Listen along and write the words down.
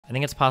I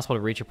think it's possible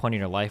to reach a point in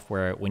your life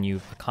where when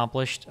you've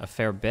accomplished a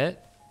fair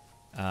bit,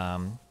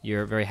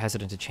 you're very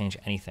hesitant to change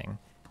anything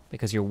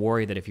because you're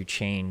worried that if you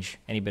change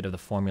any bit of the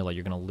formula,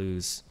 you're going to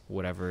lose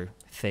whatever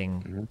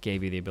thing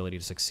gave you the ability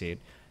to succeed.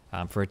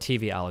 For a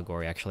TV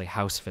allegory, actually,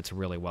 House fits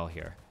really well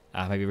here.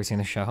 Have you ever seen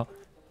the show?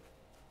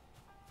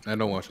 I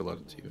don't watch a lot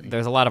of TV.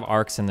 There's a lot of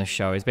arcs in this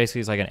show.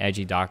 He's like an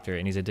edgy doctor,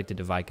 and he's addicted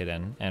to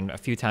Vicodin. And a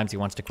few times he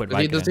wants to quit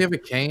Vicodin. Does he have a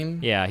cane?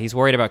 Yeah, he's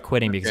worried about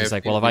quitting because Okay, he's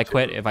like, well, if I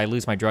quit, if I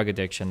lose my drug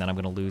addiction, then I'm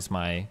going to lose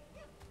my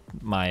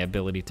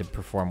ability to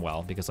perform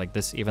well. Because like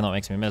this, even though it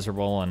makes me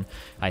miserable and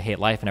I hate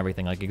life and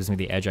everything, like it gives me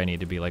the edge I need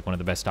to be like one of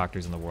the best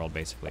doctors in the world.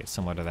 Basically, it's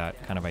similar to that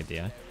kind of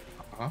idea.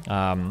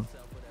 I'm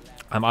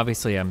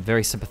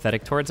very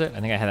sympathetic towards it.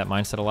 I think I had that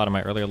mindset a lot in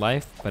my earlier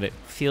life, but it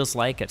feels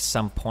like at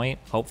some point,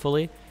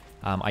 hopefully,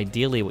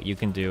 ideally what you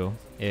can do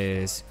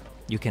is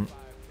you can,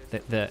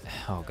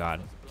 oh God.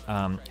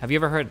 Have you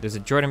ever heard of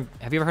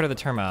the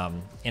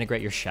term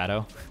integrate your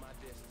shadow?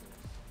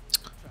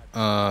 No,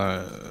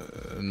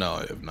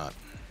 I have not.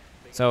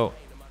 So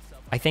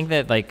I think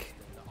that like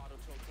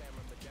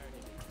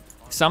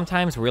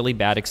sometimes really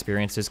bad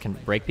experiences can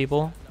break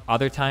people.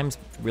 Other times,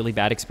 really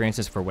bad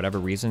experiences for whatever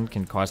reason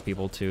can cause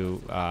people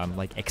to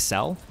like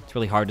excel. It's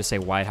really hard to say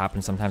why it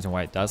happens sometimes and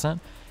why it doesn't.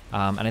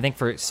 And I think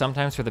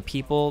sometimes for the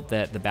people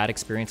that the bad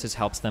experiences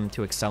helps them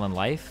to excel in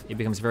life, it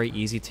becomes very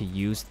easy to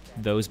use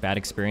those bad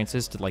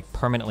experiences to like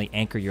permanently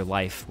anchor your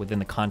life within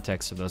the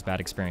context of those bad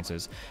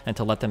experiences and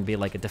to let them be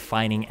like a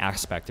defining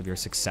aspect of your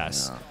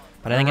success. Yeah.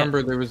 But I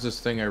remember there was this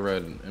thing I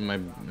read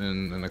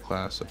in a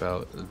class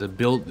about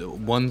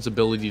one's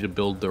ability to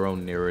build their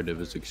own narrative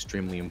is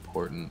extremely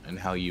important in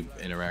how you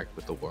interact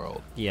with the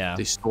world. Yeah.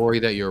 The story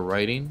that you're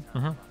writing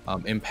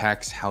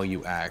impacts how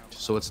you act.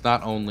 So it's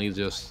not only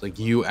just like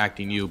you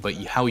acting you, but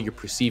how you're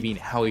perceiving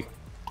how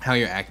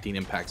you're acting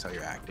impacts how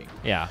you're acting.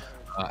 Yeah.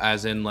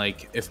 As in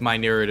like if my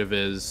narrative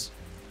is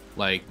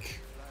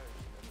like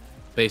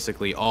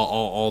basically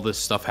all this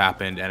stuff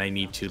happened and I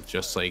need to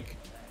just like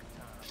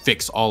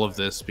fix all of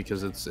this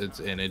because it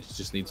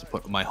just needs to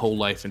put my whole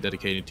life and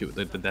dedicated to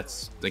it.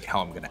 That's like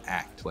how I'm gonna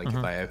act. Like if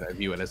I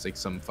view it as like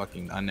some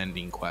fucking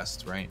unending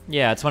quest, right?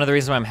 Yeah, it's one of the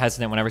reasons why I'm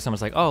hesitant whenever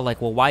someone's like, oh,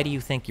 like, well, why do you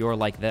think you're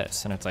like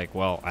this? And it's like,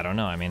 well, I don't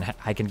know. I mean,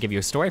 I can give you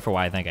a story for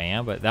why I think I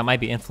am, but that might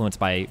be influenced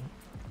by,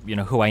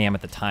 who I am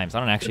at the time. So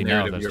I don't actually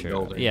know if that's true.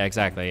 Building. Yeah,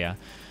 exactly. Yeah.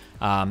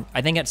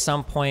 I think at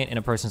some point in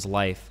a person's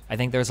life, I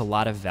think there's a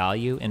lot of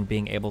value in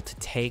being able to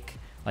take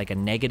like a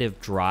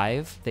negative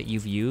drive that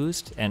you've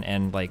used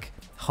and like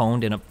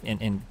honed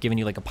and given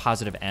you like a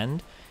positive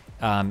end,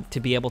 to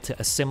be able to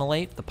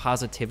assimilate the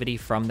positivity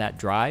from that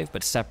drive,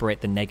 but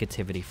separate the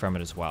negativity from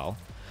it as well.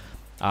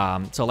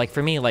 So like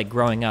for me, like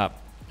growing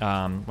up,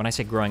 when I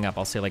say growing up,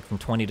 I'll say like from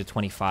 20 to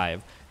 25,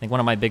 I think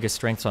one of my biggest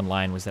strengths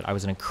online was that I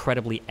was an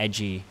incredibly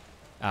edgy,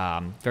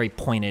 very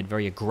pointed,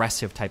 very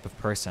aggressive type of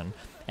person.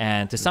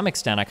 And to some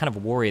extent, I kind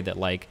of worry that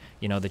like,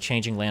 the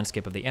changing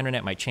landscape of the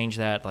internet might change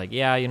that. Like,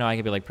 yeah, I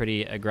could be like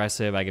pretty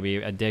aggressive. I could be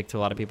a dick to a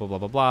lot of people, blah,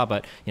 blah, blah.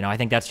 But, I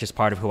think that's just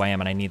part of who I am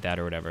and I need that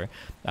or whatever.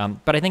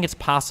 But I think it's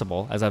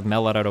possible, as I've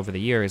mellowed out over the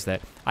years, that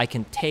I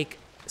can take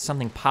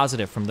something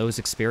positive from those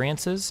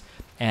experiences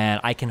and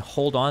I can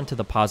hold on to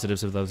the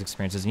positives of those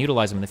experiences and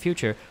utilize them in the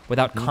future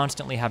without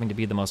constantly having to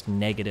be the most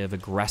negative,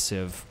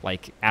 aggressive,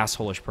 like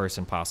asshole-ish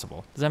person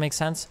possible. Does that make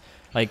sense?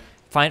 Like,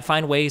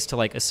 Find ways to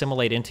like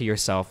assimilate into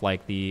yourself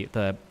like the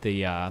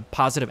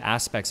positive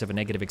aspects of a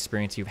negative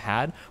experience you've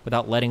had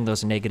without letting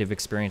those negative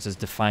experiences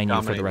define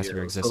you for the rest of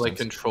your existence. So like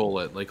control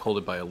it, like hold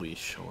it by a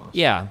leash. Almost.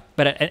 Yeah,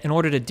 but in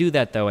order to do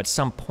that though, at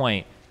some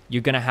point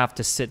you're gonna have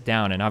to sit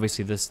down, and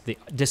obviously the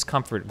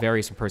discomfort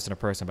varies from person to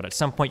person. But at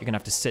some point you're gonna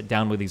have to sit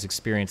down with these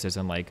experiences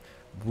and like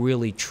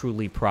really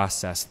truly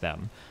process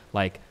them.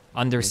 Like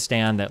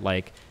understand that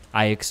like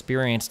I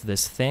experienced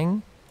this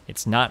thing.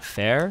 It's not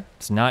fair.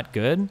 It's not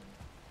good.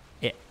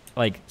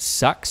 Like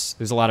sucks.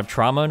 There's a lot of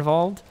trauma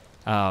involved.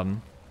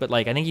 But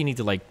like I think you need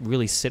to like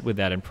really sit with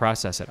that and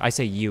process it. I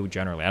say you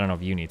generally. I don't know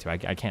if you need to.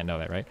 I can't know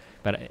that, right?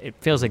 But it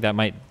feels like that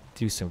might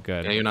do some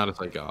good. Yeah, you're not a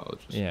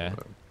psychologist. Yeah.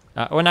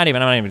 Or not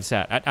even. I'm not even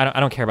sad. I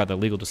don't care about the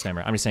legal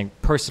disclaimer. I'm just saying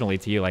personally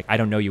to you, like I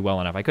don't know you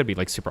well enough. I could be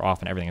like super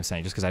off in everything I'm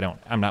saying just because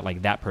I'm not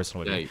like that person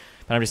with you.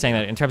 But I'm just saying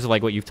that in terms of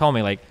like what you've told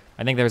me, like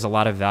I think there's a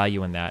lot of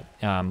value in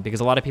that, because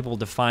a lot of people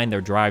define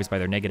their drives by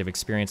their negative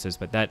experiences,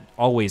 but that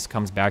always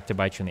comes back to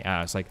bite you in the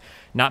ass. Like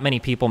not many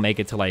people make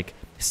it to like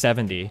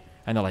 70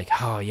 and they're like,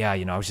 oh yeah,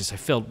 I was just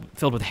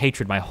filled with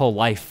hatred my whole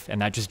life,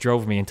 and that just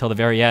drove me until the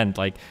very end.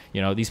 Like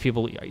these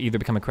people either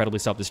become incredibly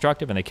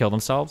self-destructive and they kill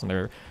themselves in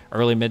their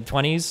early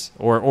mid-20s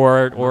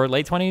or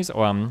late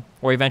 20s,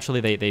 or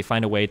eventually they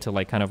find a way to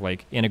like kind of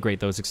like integrate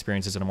those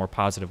experiences in a more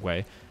positive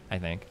way. I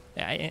think,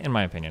 in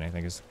my opinion, I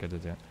think it's good to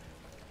do.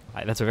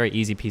 That's a very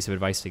easy piece of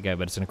advice to give,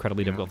 but it's an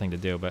incredibly difficult thing to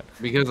do. But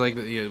because like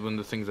one of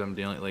the things I'm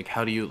dealing, like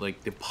how do you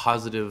like the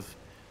positive,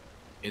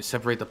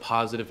 separate the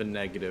positive and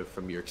negative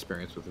from your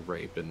experience with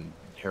rape and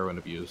heroin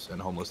abuse and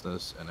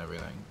homelessness and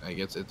everything? Like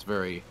it's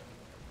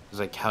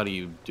like how do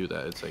you do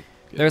that? It's like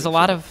there's a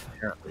lot of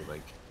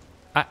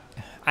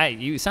like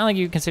you sound like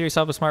you consider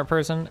yourself a smart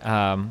person.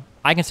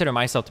 I consider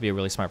myself to be a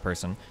really smart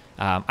person.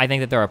 I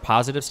think that there are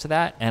positives to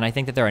that, and I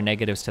think that there are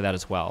negatives to that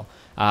as well.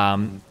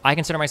 I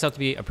consider myself to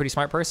be a pretty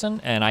smart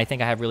person, and I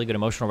think I have really good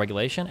emotional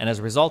regulation. And as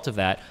a result of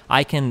that,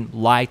 I can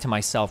lie to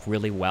myself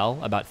really well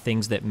about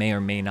things that may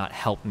or may not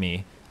help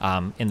me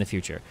in the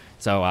future.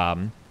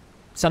 So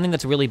something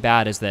that's really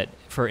bad is that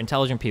for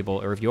intelligent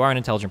people, or if you are an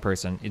intelligent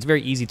person, it's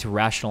very easy to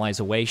rationalize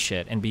away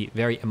shit and be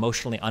very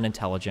emotionally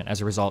unintelligent as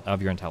a result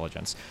of your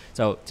intelligence.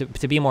 So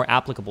to be more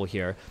applicable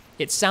here,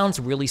 it sounds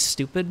really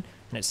stupid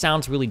and it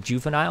sounds really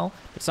juvenile,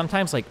 but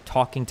sometimes like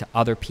talking to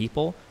other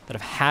people that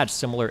have had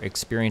similar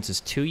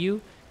experiences to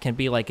you can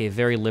be like a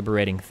very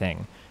liberating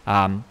thing.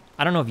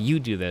 I don't know if you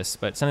do this,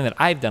 but something that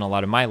I've done a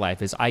lot in my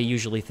life is I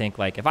usually think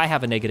like, if I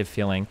have a negative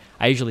feeling,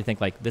 I usually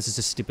think like, this is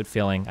a stupid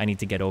feeling, I need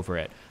to get over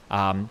it.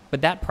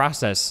 But that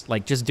process,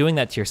 like just doing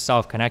that to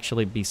yourself can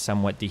actually be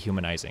somewhat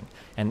dehumanizing.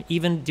 And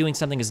even doing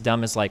something as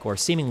dumb as like, or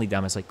seemingly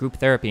dumb as like group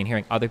therapy and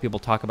hearing other people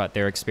talk about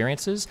their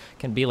experiences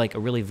can be like a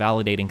really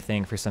validating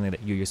thing for something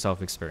that you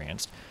yourself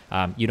experienced.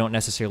 You don't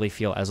necessarily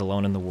feel as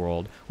alone in the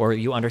world, or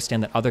you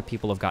understand that other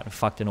people have gotten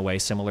fucked in a way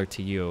similar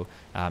to you.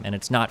 And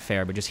it's not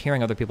fair, but just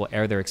hearing other people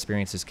air their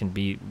experiences can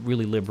be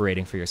really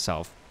liberating for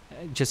yourself.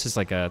 Just as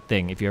like a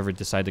thing, if you ever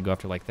decide to go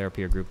after like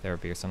therapy or group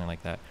therapy or something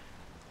like that.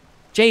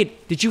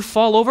 Jade, did you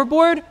fall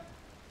overboard?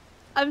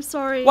 I'm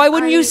sorry. Why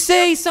wouldn't you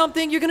say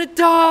something? You're gonna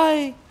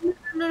die.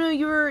 No,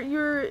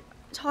 you're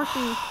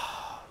talking.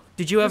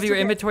 Did you have It's your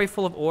okay. inventory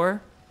full of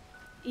ore?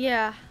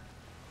 Yeah.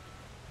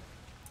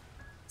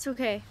 It's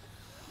okay.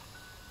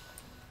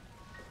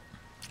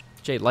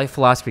 Jade, life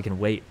philosophy can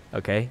wait,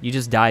 okay? You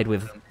just died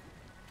with...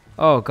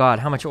 Oh, God,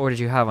 how much ore did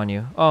you have on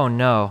you? Oh,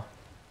 no.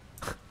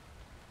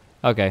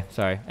 Okay,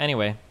 sorry.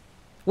 Anyway.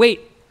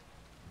 Wait!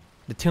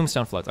 The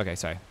tombstone floats. Okay,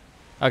 sorry.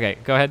 Okay,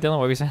 go ahead, Dylan.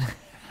 What were you saying?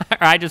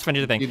 Or I just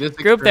finished the thing. See, this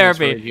Group experience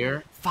therapy. right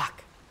here,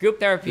 Fuck. Group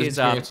therapy this is...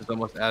 experience is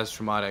almost as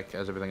traumatic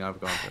as everything I've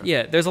gone through.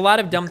 Yeah, there's a lot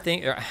of dumb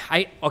things.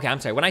 Okay, I'm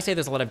sorry. When I say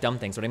there's a lot of dumb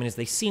things, what I mean is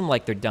they seem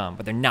like they're dumb,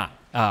 but they're not.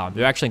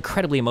 They're actually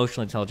incredibly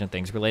emotionally intelligent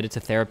things related to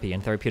therapy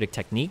and therapeutic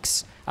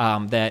techniques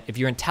that if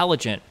you're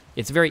intelligent,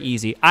 it's very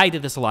easy. I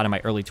did this a lot in my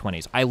early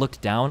 20s. I looked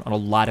down on a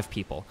lot of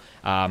people,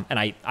 and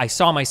I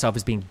saw myself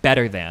as being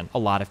better than a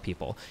lot of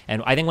people.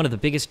 And I think one of the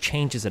biggest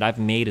changes that I've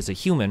made as a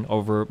human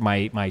over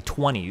my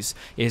 20s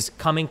is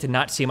coming to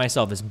not see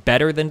myself as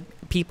better than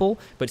people,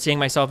 but seeing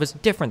myself as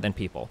different than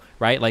people,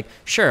 right? Like,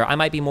 sure, I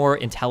might be more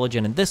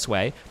intelligent in this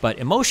way, but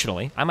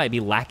emotionally, I might be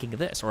lacking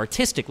this, or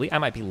artistically, I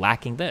might be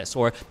lacking this,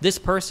 or this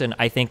person,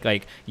 I think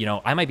like, you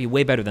know, I might be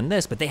way better than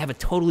this, but they have a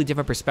totally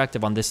different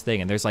perspective on this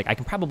thing. And there's like, I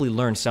can probably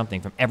learn something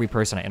from every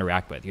person I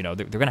interact with. You know,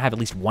 they're going to have at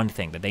least one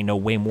thing that they know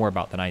way more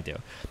about than I do.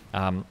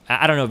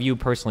 I don't know if you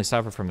personally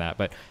suffer from that,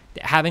 but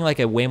having like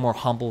a way more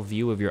humble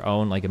view of your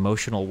own like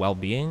emotional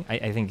well-being,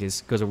 I think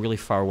goes a really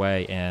far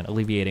way in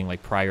alleviating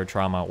like prior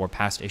trauma or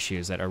past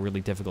issues that are really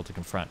difficult to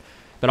confront.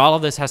 But all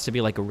of this has to be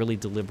like a really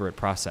deliberate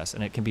process,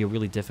 and it can be a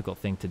really difficult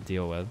thing to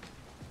deal with.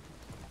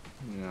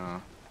 Yeah.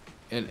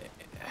 And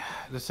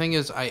the thing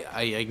is, I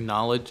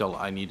acknowledge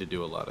I need to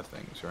do a lot of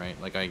things, right?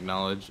 Like I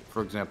acknowledge,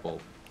 for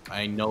example,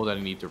 I know that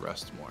I need to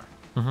rest more.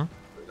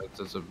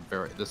 That's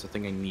a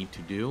thing I need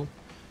to do.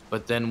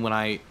 But then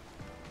when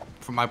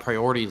for my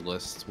priorities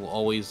list will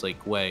always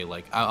like weigh,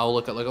 like I'll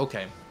look at like,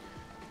 okay,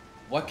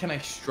 what can I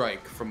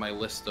strike from my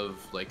list of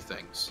like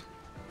things?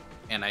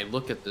 And I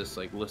look at this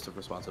like list of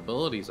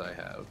responsibilities I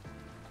have,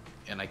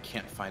 and I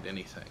can't find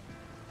anything.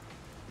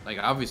 Like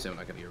obviously I'm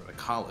not gonna get rid of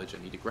college.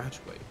 I need to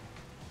graduate.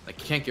 I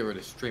can't get rid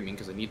of streaming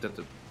because I need that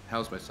to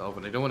house myself,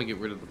 and I don't want to get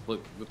rid of the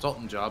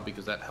consultant job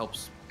because that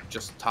helps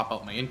just top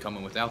out my income,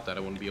 and without that I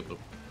wouldn't be able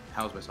to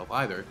house myself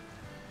either.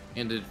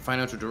 And the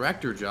financial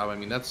director job, I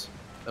mean,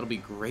 that'll be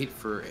great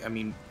for. I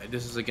mean,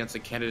 this is against a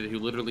candidate who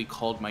literally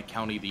called my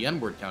county the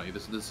N-word county.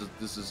 This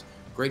is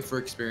great for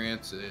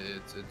experience.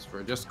 It's for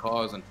a just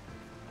cause,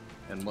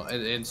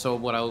 and so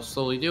what I'll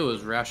slowly do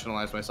is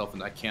rationalize myself,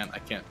 and I can't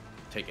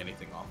take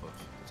anything off of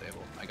the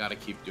table. I got to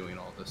keep doing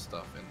all this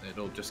stuff, and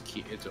it'll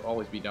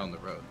always be down the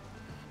road.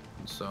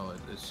 And so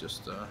it's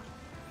just the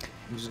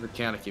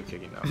can I keep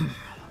kicking down.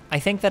 I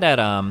think that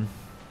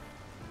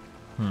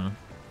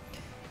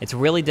it's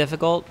really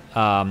difficult,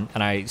 and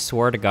I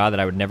swore to God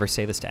that I would never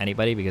say this to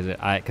anybody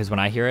because when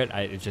I hear it,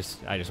 I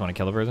just want to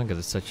kill the person because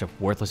it's such a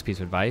worthless piece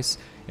of advice.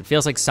 It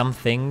feels like some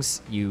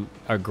things you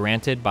are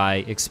granted by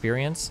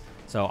experience.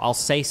 So I'll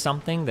say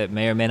something that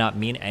may or may not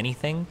mean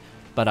anything,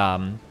 but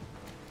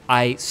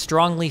I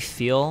strongly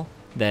feel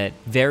that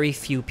very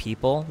few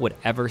people would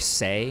ever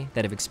say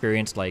that have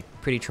experienced like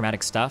pretty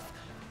traumatic stuff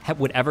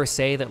would ever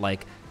say that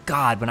like,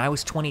 God, when I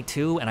was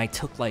 22 and I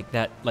took like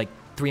that like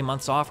 3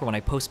 months off, or when I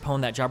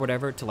postponed that job or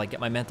whatever to like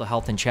get my mental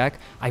health in check,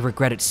 I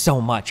regret it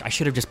so much. I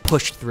should have just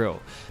pushed through.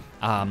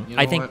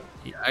 I think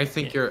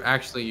you're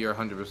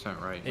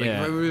 100% right. Like,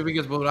 Yeah.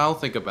 Because what I'll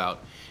think about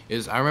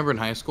is I remember in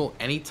high school,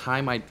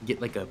 anytime I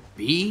get like a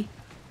B,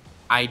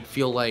 I'd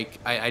feel like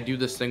I do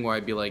this thing where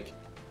I'd be like,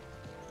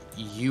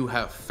 you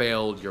have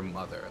failed your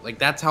mother. Like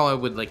that's how I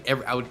would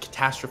I would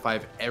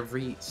catastrophize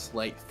every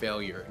slight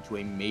failure into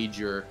a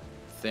major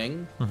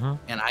thing, Mhm.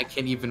 and I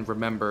can't even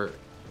remember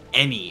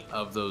any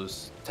of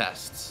those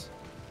tests.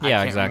 I Yeah,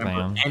 can't exactly.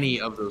 remember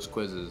any of those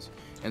quizzes,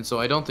 and so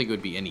I don't think it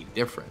would be any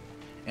different.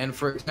 And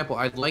for example,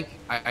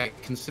 I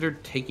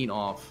considered taking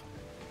off,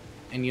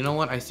 and you know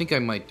what? I think I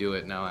might do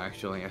it now.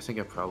 Actually, I think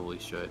I probably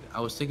should. I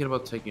was thinking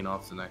about taking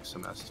off the next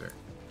semester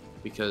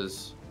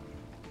because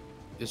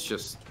it's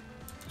just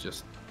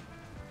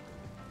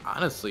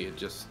honestly, it's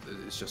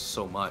just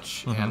so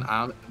much. And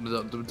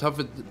the tough.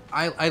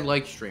 I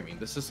like streaming.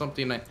 This is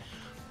something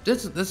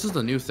this is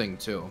the new thing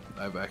too.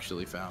 I've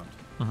actually found.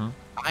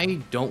 I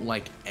don't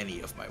like any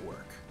of my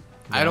work.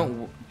 I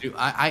don't do.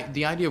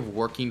 The idea of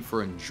working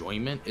for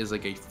enjoyment is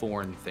like a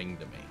foreign thing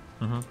to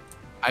me.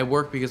 I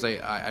work because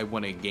I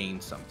want to gain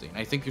something.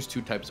 I think there's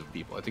two types of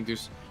people. I think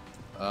there's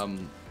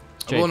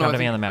Jade, well, no, come I to me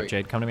think on the map. there's-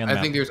 Jade, come to me on the I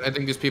map.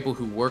 think there's people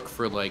who work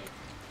for like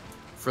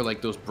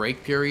those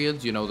break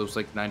periods, you know, those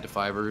like 9 to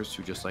 5ers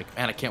who just like,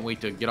 man, I can't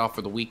wait to get off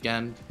for the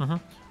weekend.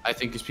 I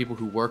think there's people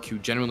who work who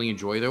genuinely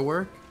enjoy their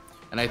work,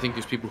 and I think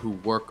there's people who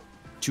work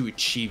to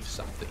achieve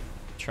something.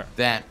 Sure.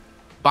 That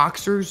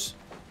boxers,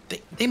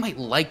 they might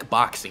like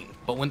boxing,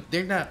 but when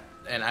they're not,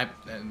 and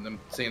I'm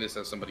saying this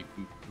as somebody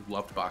who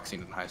loved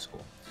boxing in high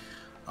school.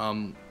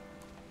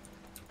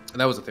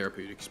 That was a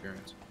therapeutic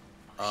experience.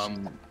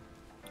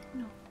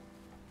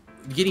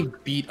 Getting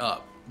beat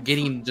up,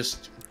 getting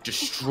just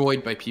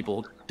destroyed by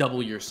people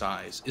double your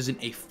size isn't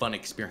a fun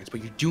experience,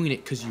 but you're doing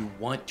it because you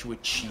want to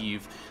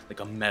achieve like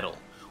a medal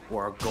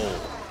or a goal,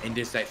 and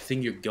it's that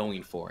thing you're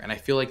going for. And I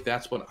feel like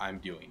that's what I'm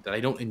doing, that I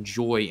don't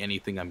enjoy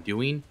anything I'm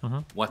doing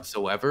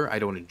whatsoever. I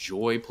don't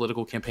enjoy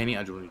political campaigning.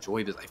 I don't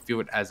enjoy this. I feel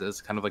it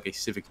as kind of like a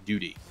civic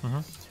duty.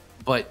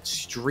 But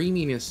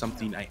streaming is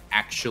something I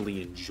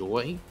actually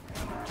enjoy,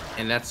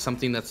 and that's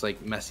something that's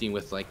like messing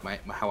with like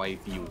how I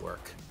view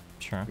work.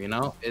 Sure. You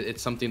know,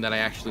 it's something that I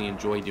actually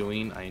enjoy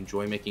doing. I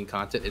enjoy making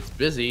content. It's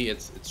busy.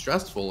 It's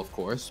stressful, of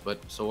course, but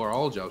so are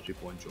all jobs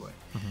people enjoy.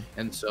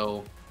 And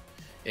so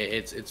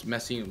it's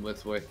messing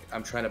with like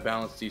I'm trying to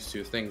balance these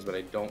two things, but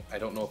I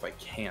don't know if I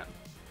can.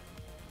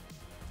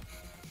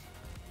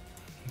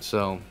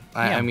 So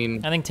I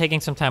mean, I think taking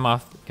some time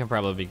off can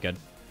probably be good.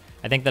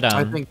 I think that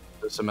I think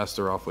the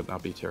semester off would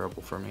not be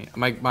terrible for me.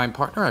 My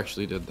partner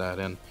actually did that,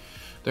 and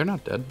they're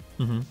not dead.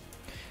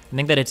 I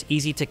think that it's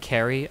easy to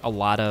carry a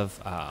lot of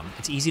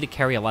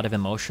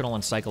emotional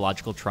and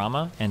psychological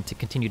trauma, and to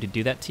continue to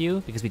do that to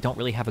you because we don't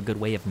really have a good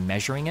way of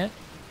measuring it.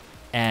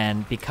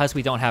 And because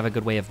we don't have a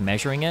good way of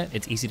measuring it,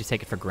 it's easy to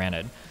take it for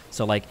granted.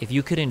 So like if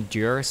you could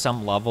endure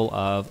some level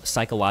of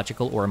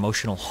psychological or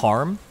emotional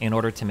harm in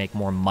order to make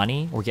more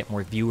money or get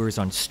more viewers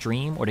on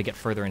stream or to get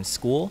further in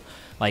school,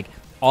 like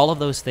all of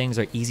those things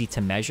are easy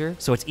to measure.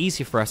 So it's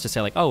easy for us to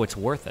say like, oh, it's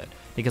worth it.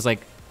 Because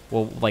like,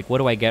 well, like what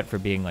do I get for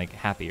being like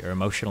happy or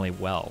emotionally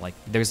well? Like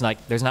there's not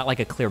like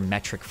a clear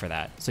metric for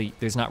that. So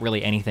there's not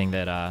really anything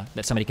that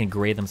that somebody can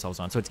grade themselves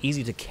on. So it's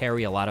easy to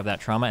carry a lot of that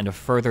trauma and to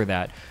further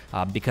that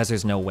because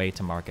there's no way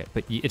to mark it.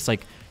 But it's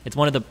like it's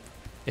one of the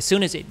as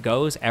soon as it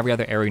goes, every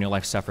other area in your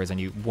life suffers, and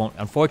you won't.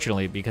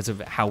 Unfortunately, because of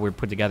how we're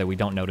put together, we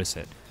don't notice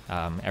it.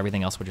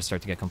 Everything else will just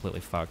start to get completely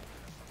fucked.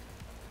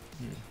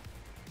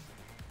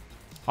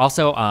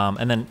 Also,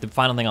 and then the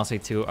final thing I'll say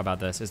too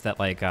about this is that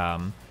like.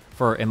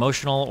 For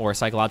emotional or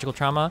psychological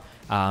trauma,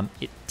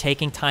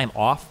 taking time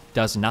off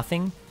does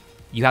nothing.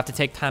 You have to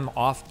take time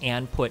off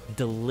and put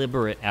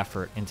deliberate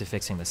effort into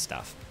fixing this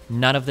stuff.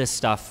 None of this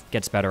stuff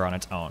gets better on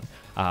its own.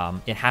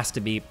 It has to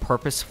be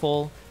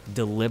purposeful,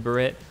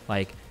 deliberate,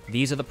 like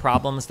these are the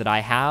problems that I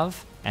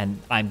have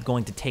and I'm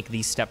going to take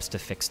these steps to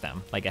fix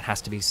them. Like it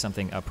has to be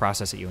a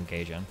process that you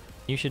engage in.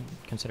 You should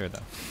consider it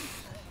though.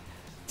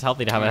 It's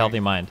healthy to have a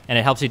healthy mind, and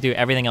it helps you do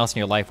everything else in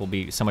your life will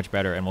be so much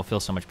better and will feel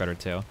so much better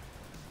too.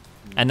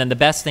 And then the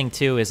best thing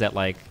too is that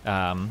like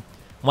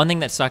one thing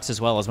that sucks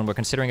as well is when we're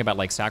considering about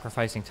like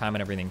sacrificing time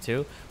and everything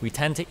too, we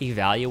tend to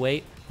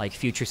evaluate like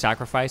future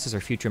sacrifices or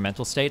future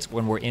mental states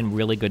when we're in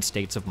really good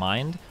states of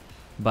mind.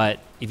 But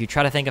if you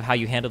try to think of how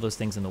you handle those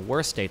things in the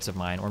worst states of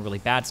mind or in really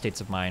bad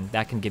states of mind,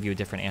 that can give you a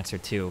different answer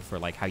too for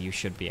like how you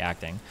should be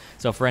acting.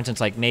 So for instance,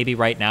 like maybe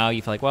right now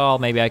you feel like, well,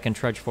 maybe I can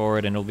trudge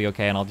forward and it'll be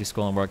okay and I'll do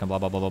school and work and blah,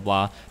 blah, blah, blah,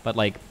 blah. But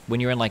like when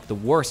you're in like the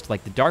worst,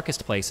 like the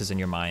darkest places in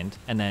your mind,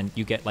 and then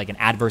you get like an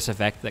adverse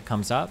effect that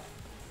comes up,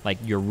 like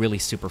you're really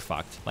super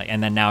fucked. Like,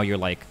 and then now you're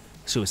like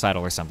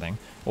suicidal or something,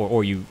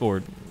 or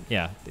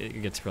yeah,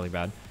 it gets really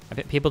bad.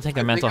 People take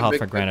their mental health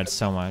for granted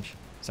so much.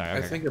 Sorry.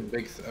 Okay. I think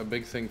a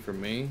big thing for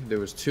me, there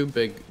was two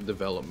big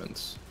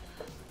developments,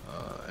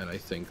 and I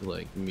think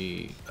like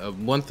me,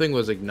 one thing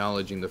was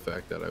acknowledging the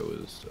fact that I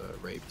was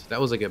raped. That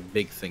was like a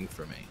big thing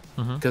for me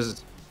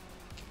because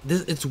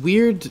it's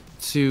weird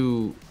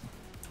to,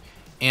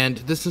 and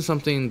this is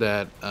something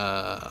that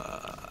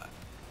I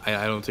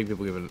don't think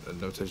people even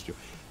know attention to.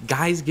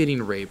 Guys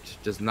getting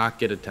raped does not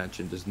get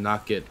attention, does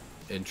not get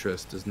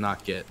interest, does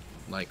not get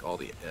like all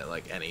the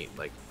like any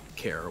like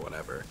care or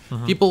whatever.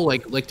 People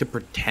like to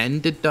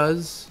pretend it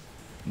does,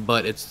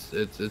 but it's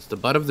the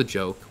butt of the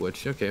joke,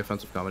 which okay,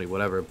 offensive comedy,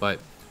 whatever. But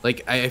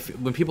like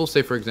when people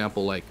say, for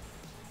example, like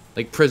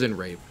prison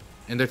rape,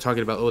 and they're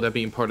talking about that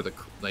being part of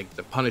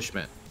the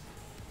punishment.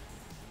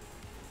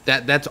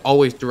 That's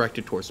always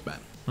directed towards men.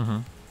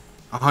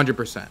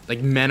 100%.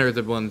 Like men are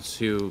the ones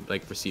who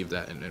like receive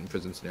that in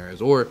prison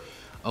scenarios. Or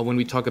when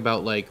we talk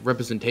about like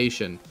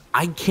representation,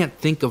 I can't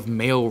think of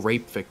male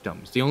rape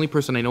victims. The only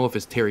person I know of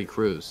is Terry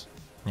Crews.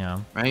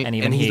 Yeah. Right. And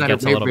even he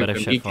gets a little bit of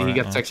shit for it. He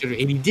got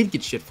sexually, and he did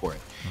get shit for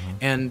it.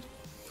 And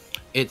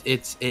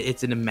it's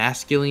an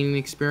emasculating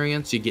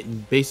experience. You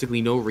get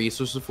basically no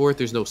resources for it.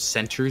 There's no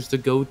centers to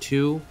go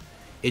to.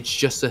 It's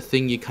just a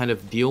thing you kind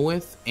of deal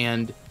with.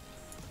 And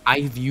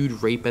I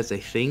viewed rape as a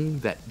thing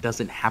that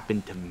doesn't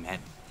happen to men.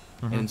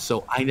 And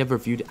so I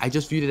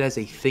just viewed it as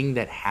a thing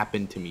that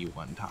happened to me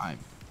one time.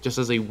 Just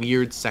as a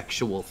weird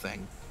sexual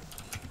thing.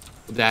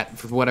 That,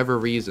 for whatever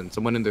reason,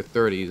 someone in their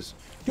 30s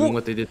doing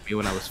what they did to me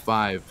when I was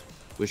 5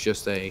 was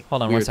just a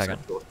Hold on weird 1 second.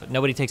 sexual thing.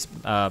 Nobody takes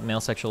male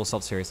sexual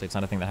assault seriously. It's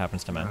not a thing that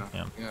happens to men.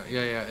 Yeah.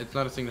 It's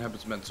not a thing that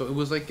happens to men. So it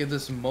was like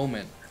this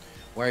moment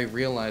where I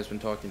realized when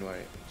talking to my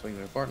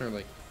partner,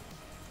 like,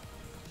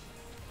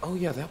 oh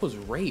yeah, that was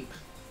rape.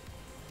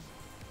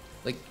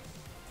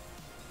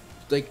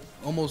 Like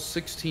almost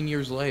 16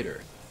 years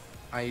later,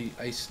 I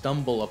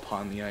stumble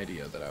upon the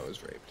idea that I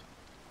was raped.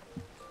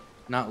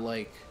 Not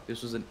like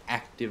this was an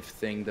active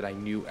thing that I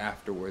knew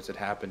afterwards that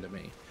happened to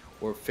me,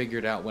 or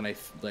figured out when I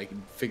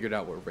figured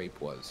out what rape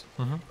was.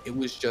 It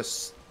was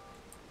just,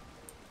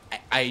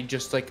 I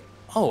just like,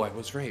 oh, I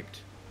was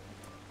raped,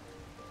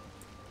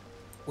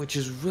 which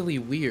is really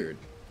weird.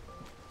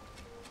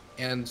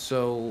 And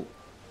so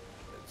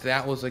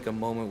that was like a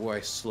moment where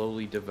I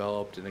slowly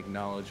developed and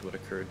acknowledged what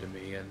occurred to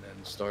me, and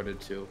started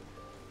to,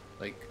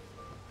 like,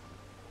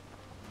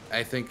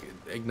 I think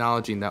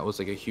acknowledging that was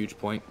like a huge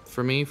point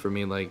for me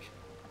like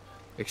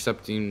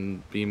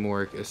being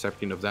more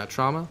accepting of that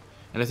trauma.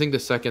 And I think the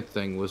second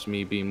thing was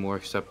me being more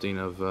accepting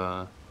of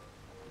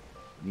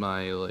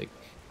my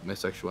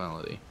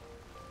sexuality.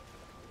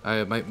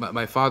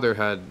 My father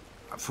had,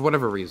 for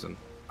whatever reason,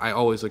 I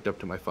always looked up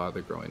to my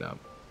father growing up.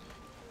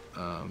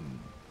 I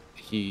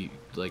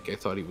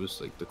thought he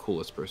was like the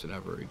coolest person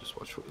ever. He just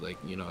watched,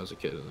 as a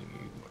kid, he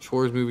watched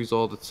horror movies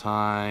all the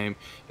time.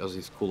 He has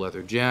these cool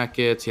leather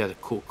jackets. He had a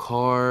cool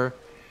car.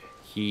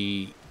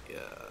 He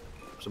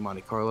was a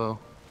Monte Carlo.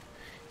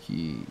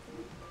 He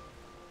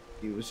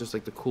was just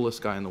like the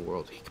coolest guy in the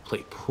world. He could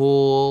play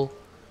pool.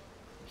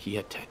 He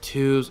had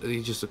tattoos.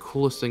 He's just the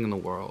coolest thing in the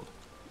world.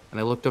 And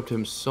I looked up to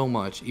him so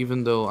much,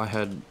 even though I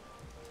had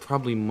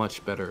probably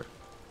much better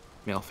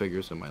male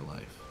figures in my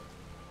life.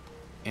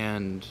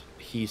 And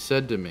he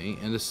said to me,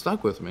 and it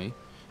stuck with me,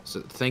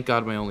 said, "Thank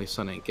God my only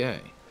son ain't gay."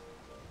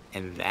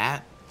 And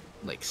that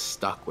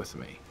stuck with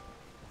me.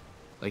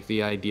 Like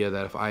the idea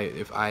that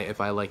if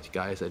I liked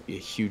guys, that'd be a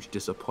huge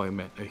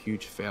disappointment, a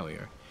huge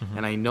failure.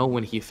 And I know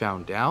when he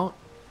found out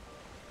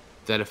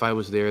that if I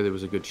was there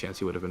was a good chance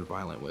he would have been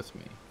violent with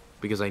me.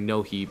 Because I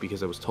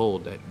was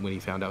told that when he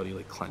found out, he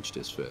clenched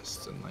his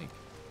fists and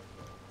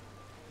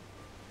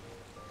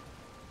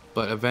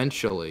but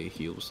eventually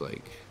he was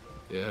like,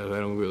 yeah, I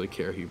don't really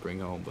care who you bring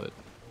home, but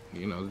the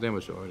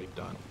damage is already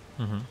done.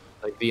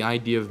 Like the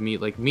idea of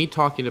me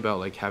talking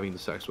about having the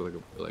sex with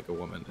a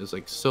woman is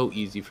so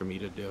easy for me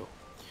to do.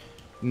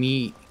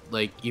 Me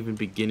even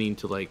beginning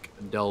to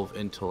delve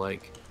into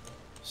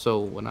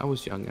so when I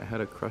was young I had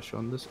a crush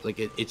on this.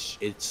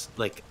 It's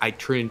I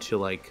turn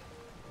into an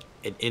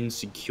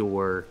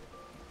insecure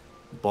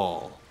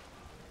ball.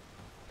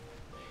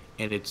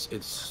 And it's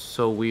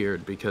so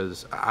weird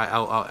because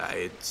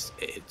it's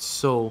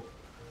so,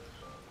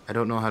 I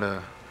don't know how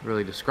to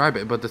really describe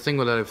it, but the thing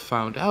that I've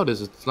found out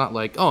is it's not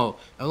a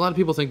lot of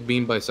people think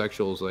being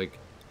bisexual is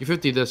you're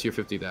 50 this, you're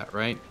 50 that,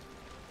 right?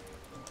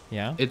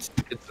 Yeah. It's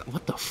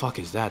what the fuck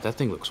is that? That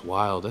thing looks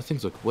wild. That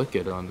thing's look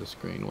wicked on the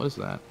screen. What is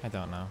that? I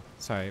don't know.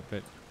 Sorry,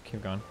 but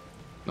keep going.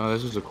 No,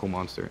 this is a cool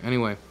monster.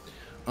 Anyway,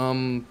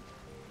 so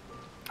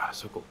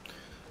cool.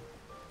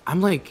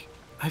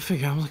 I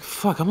figure I'm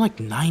fuck, I'm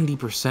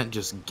 90%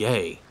 just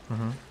gay.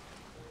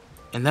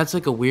 And that's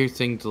a weird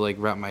thing to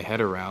wrap my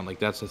head around.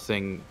 That's a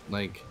thing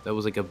that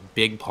was a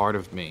big part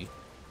of me,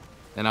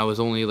 and I was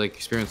only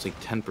experienced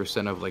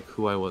 10% of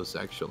who I was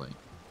sexually.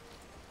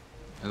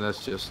 And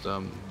that's just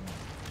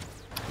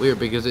weird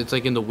because it's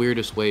in the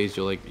weirdest ways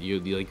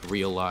you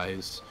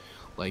realize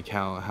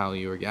how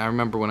you were. I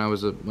remember when I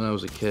was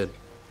a kid.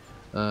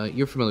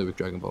 You're familiar with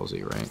Dragon Ball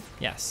Z, right?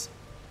 Yes.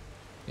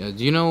 Yeah.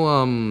 Do you know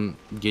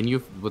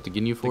Ginyu? What the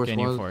Ginyu Force was?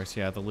 The Ginyu Force,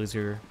 yeah. The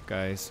loser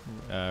guys.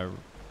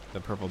 The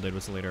purple dude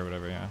was the leader or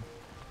whatever. Yeah.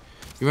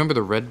 You remember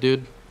the red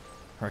dude?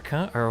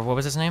 Or what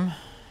was his name?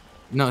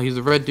 No, he's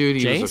the red dude.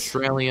 He Jace? was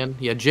Australian.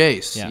 Yeah,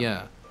 Jace.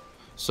 Yeah.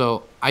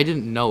 So I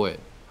didn't know it,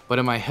 but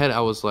in my head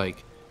I was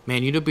like,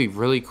 man, you'd be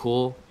really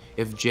cool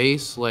if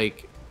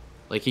Jace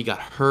he got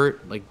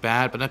hurt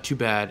bad, but not too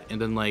bad, and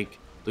then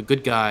the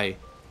good guy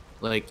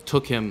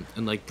took him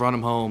and brought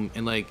him home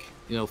and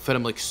fed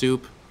him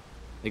soup,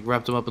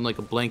 wrapped him up in a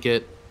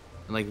blanket,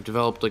 and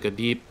developed a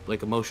deep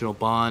emotional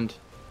bond.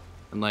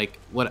 And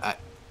what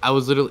I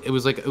was literally, it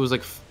was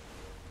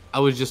I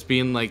was just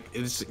being like,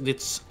 it's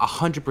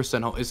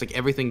 100%. It's like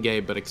everything gay,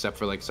 but except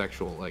for like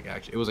sexual. Like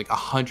actually, it was like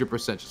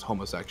 100% just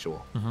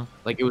homosexual.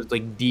 Like it was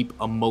like deep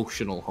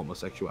emotional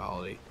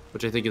homosexuality,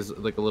 which I think is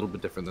like a little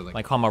bit different than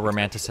Like homo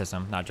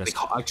romanticism, not just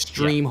like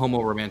extreme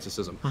homo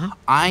romanticism.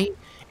 And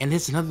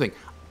it's another thing.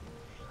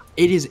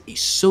 It is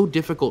so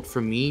difficult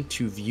for me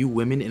to view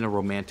women in a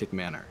romantic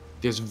manner.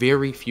 There's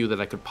very few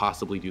that I could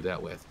possibly do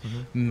that with.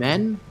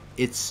 Men,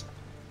 it's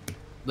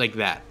like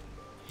that.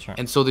 Sure.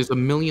 And so there's a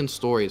million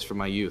stories from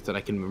my youth that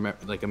I can remember,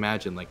 like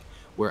imagine, like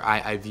where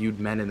I viewed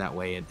men in that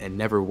way and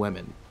never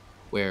women,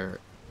 where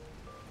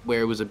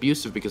it was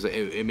abusive because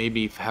it made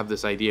me have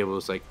this idea. It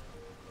was like,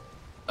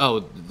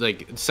 oh,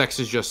 like sex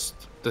is just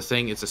the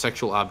thing. It's a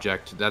sexual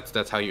object.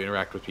 That's how you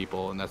interact with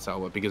people, and that's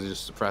how because it's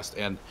just suppressed.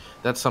 And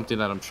that's something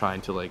that I'm trying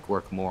to like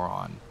work more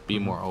on, be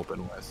more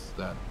open with.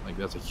 That like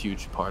that's a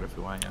huge part of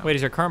who I am. Wait,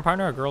 is your current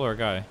partner a girl or a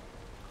guy?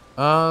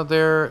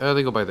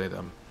 They go by they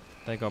them.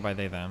 They go by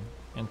they them.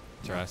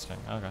 Interesting.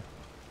 Okay.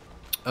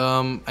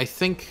 I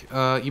think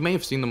you may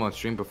have seen them on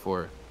stream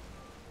before.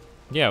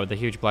 Yeah, with the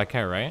huge black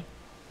hair, right?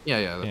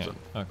 Yeah, that's it.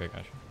 Okay,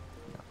 gotcha.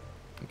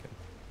 Okay.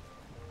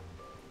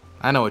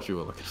 I know what you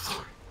were looking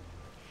for.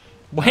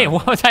 Wait,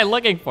 what was I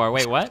looking for?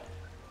 Wait, what?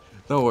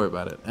 Don't worry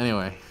about it.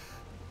 Anyway.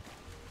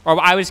 Or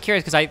I was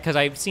curious because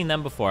I've seen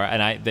them before,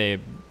 and they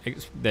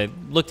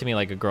look to me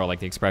like a girl, like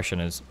the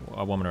expression is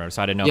a woman or whatever.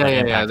 So I didn't know.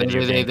 Yeah.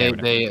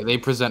 They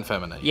present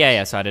feminine.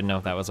 Yeah. So I didn't know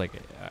if that was like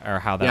or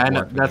how that. Yeah, I know,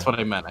 worked. that's what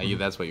I meant.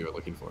 That's what you were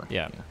looking for.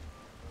 Yeah.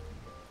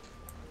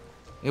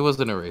 It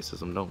wasn't a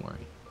racism. Don't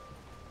worry.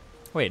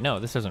 Wait, no,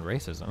 this isn't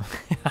racism.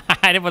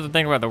 I wasn't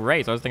thinking about the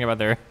race. I was thinking about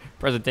their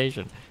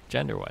presentation,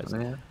 gender-wise.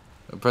 Yeah.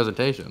 A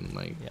presentation,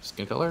 like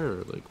skin color, or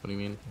like what do you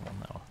mean? Well,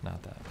 no,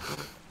 not that.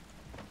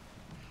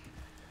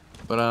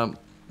 But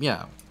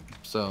yeah.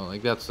 So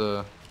like that's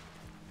and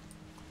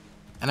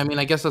I mean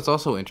I guess that's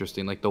also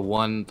interesting. Like the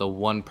one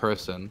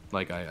person,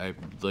 like I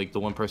like the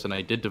one person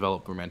I did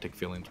develop romantic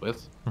feelings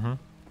with,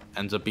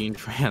 ends up being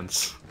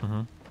trans.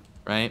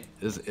 Right?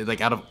 Is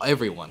like out of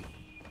everyone.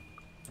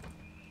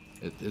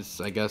 It's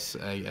I guess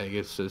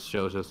it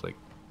shows us like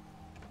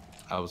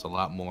I was a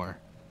lot more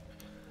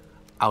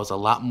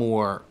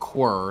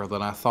queer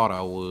than I thought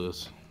I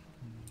was.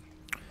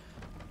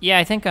 Yeah,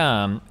 I think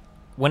I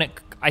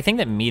think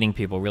that meeting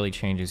people really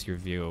changes your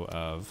view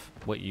of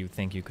what you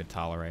think you could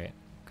tolerate.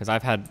 Because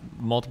I've had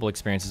multiple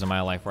experiences in my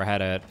life where I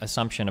had an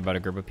assumption about a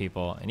group of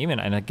people,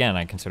 and again,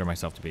 I consider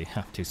myself to be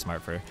too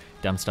smart for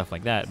dumb stuff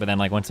like that. But then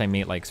like once I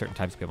meet like certain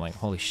types of people, I'm like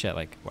holy shit,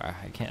 like I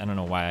don't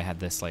know why I had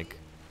this like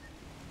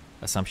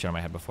assumption in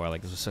my head before.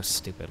 Like this was so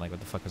stupid. Like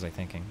what the fuck was I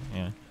thinking?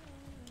 Yeah.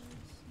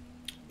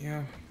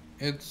 Yeah,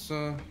 it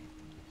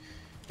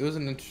was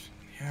an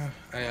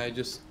I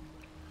just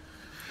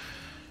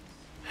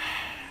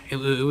it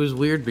was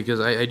weird because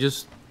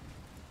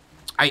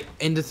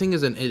and the thing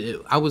is,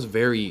 I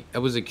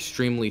was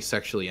extremely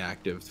sexually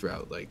active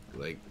throughout like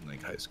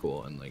high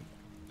school and like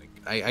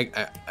I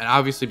and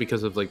obviously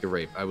because of like the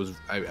rape, I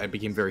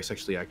became very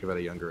sexually active at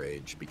a younger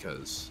age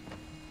because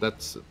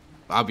that's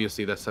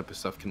obviously that type of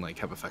stuff can like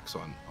have effects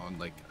on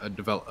like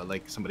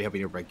like somebody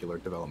having a regular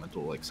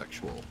developmental like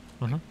sexual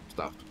like,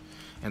 stuff,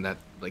 and that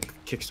like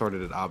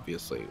kickstarted it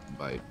obviously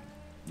by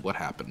what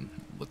happened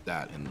with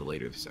that and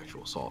later the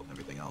sexual assault and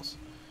everything else.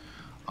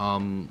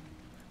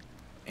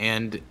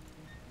 And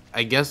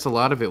I guess a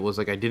lot of it was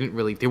like I did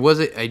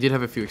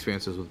have a few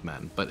experiences with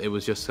men, but it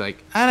was just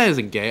like I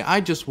wasn't gay.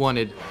 I just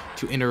wanted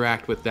to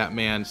interact with that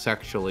man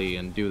sexually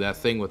and do that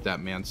thing with that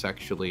man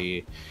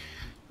sexually,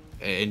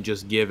 and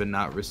just give and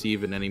not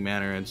receive in any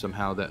manner, and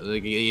somehow that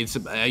like it's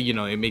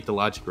it make the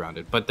logic around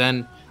it. But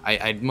then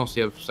I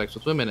mostly have sex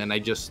with women, and I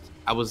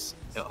was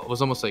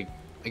almost like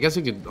I guess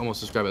you could almost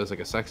describe it as like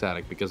a sex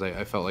addict because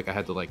I felt like I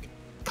had to like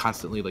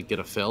constantly like get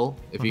a fill,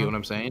 if you know what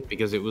I'm saying,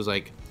 because it was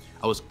like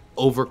I was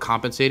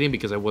overcompensating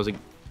because I wasn't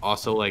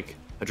also like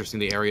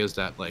addressing the areas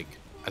that like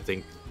I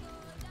think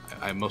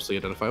I mostly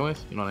identify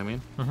with, you know what I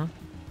mean?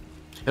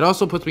 It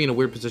also puts me in a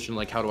weird position,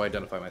 like how do I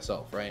identify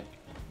myself, right?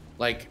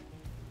 Like,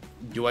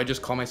 do I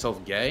just call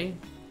myself gay?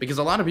 Because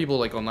a lot of people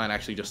like online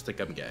actually just think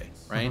I'm gay,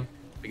 right?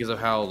 Because of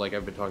how like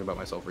I've been talking about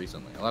myself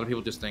recently. A lot of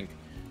people just think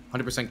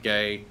 100%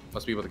 gay,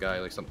 must be with a guy,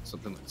 like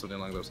something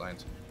along those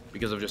lines,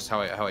 because of just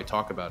how I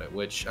talk about it,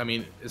 which I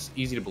mean it's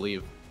easy to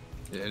believe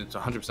and it's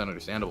 100%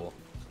 understandable.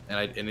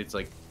 And it's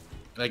like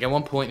at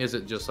one point is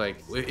it just like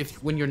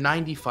when you're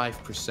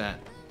 95%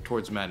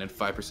 towards men and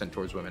 5%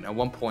 towards women, at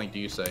one point do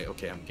you say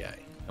okay I'm gay?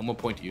 At one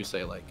point do you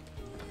say like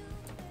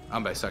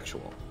I'm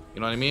bisexual? You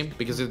know what I mean?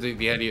 Because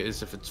the idea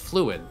is if it's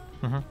fluid,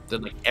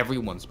 then like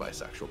everyone's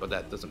bisexual, but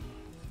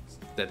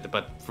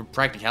but for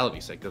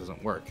practicality's sake that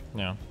doesn't work.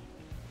 Yeah.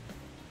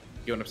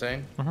 You know what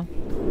I'm saying?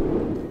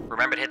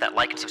 Remember to hit that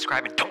like and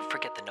subscribe, and don't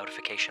forget the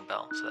notification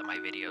bell so that my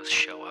videos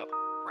show up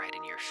right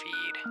in your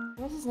feed.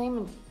 What's his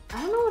name?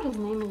 I don't know what his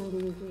name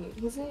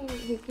is in DBZ.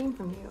 He came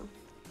from you.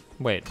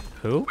 Wait,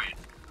 who?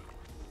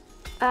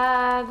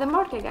 The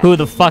Morte guy. Who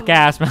the fuck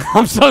asked me?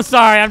 I'm so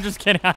sorry. I'm just kidding.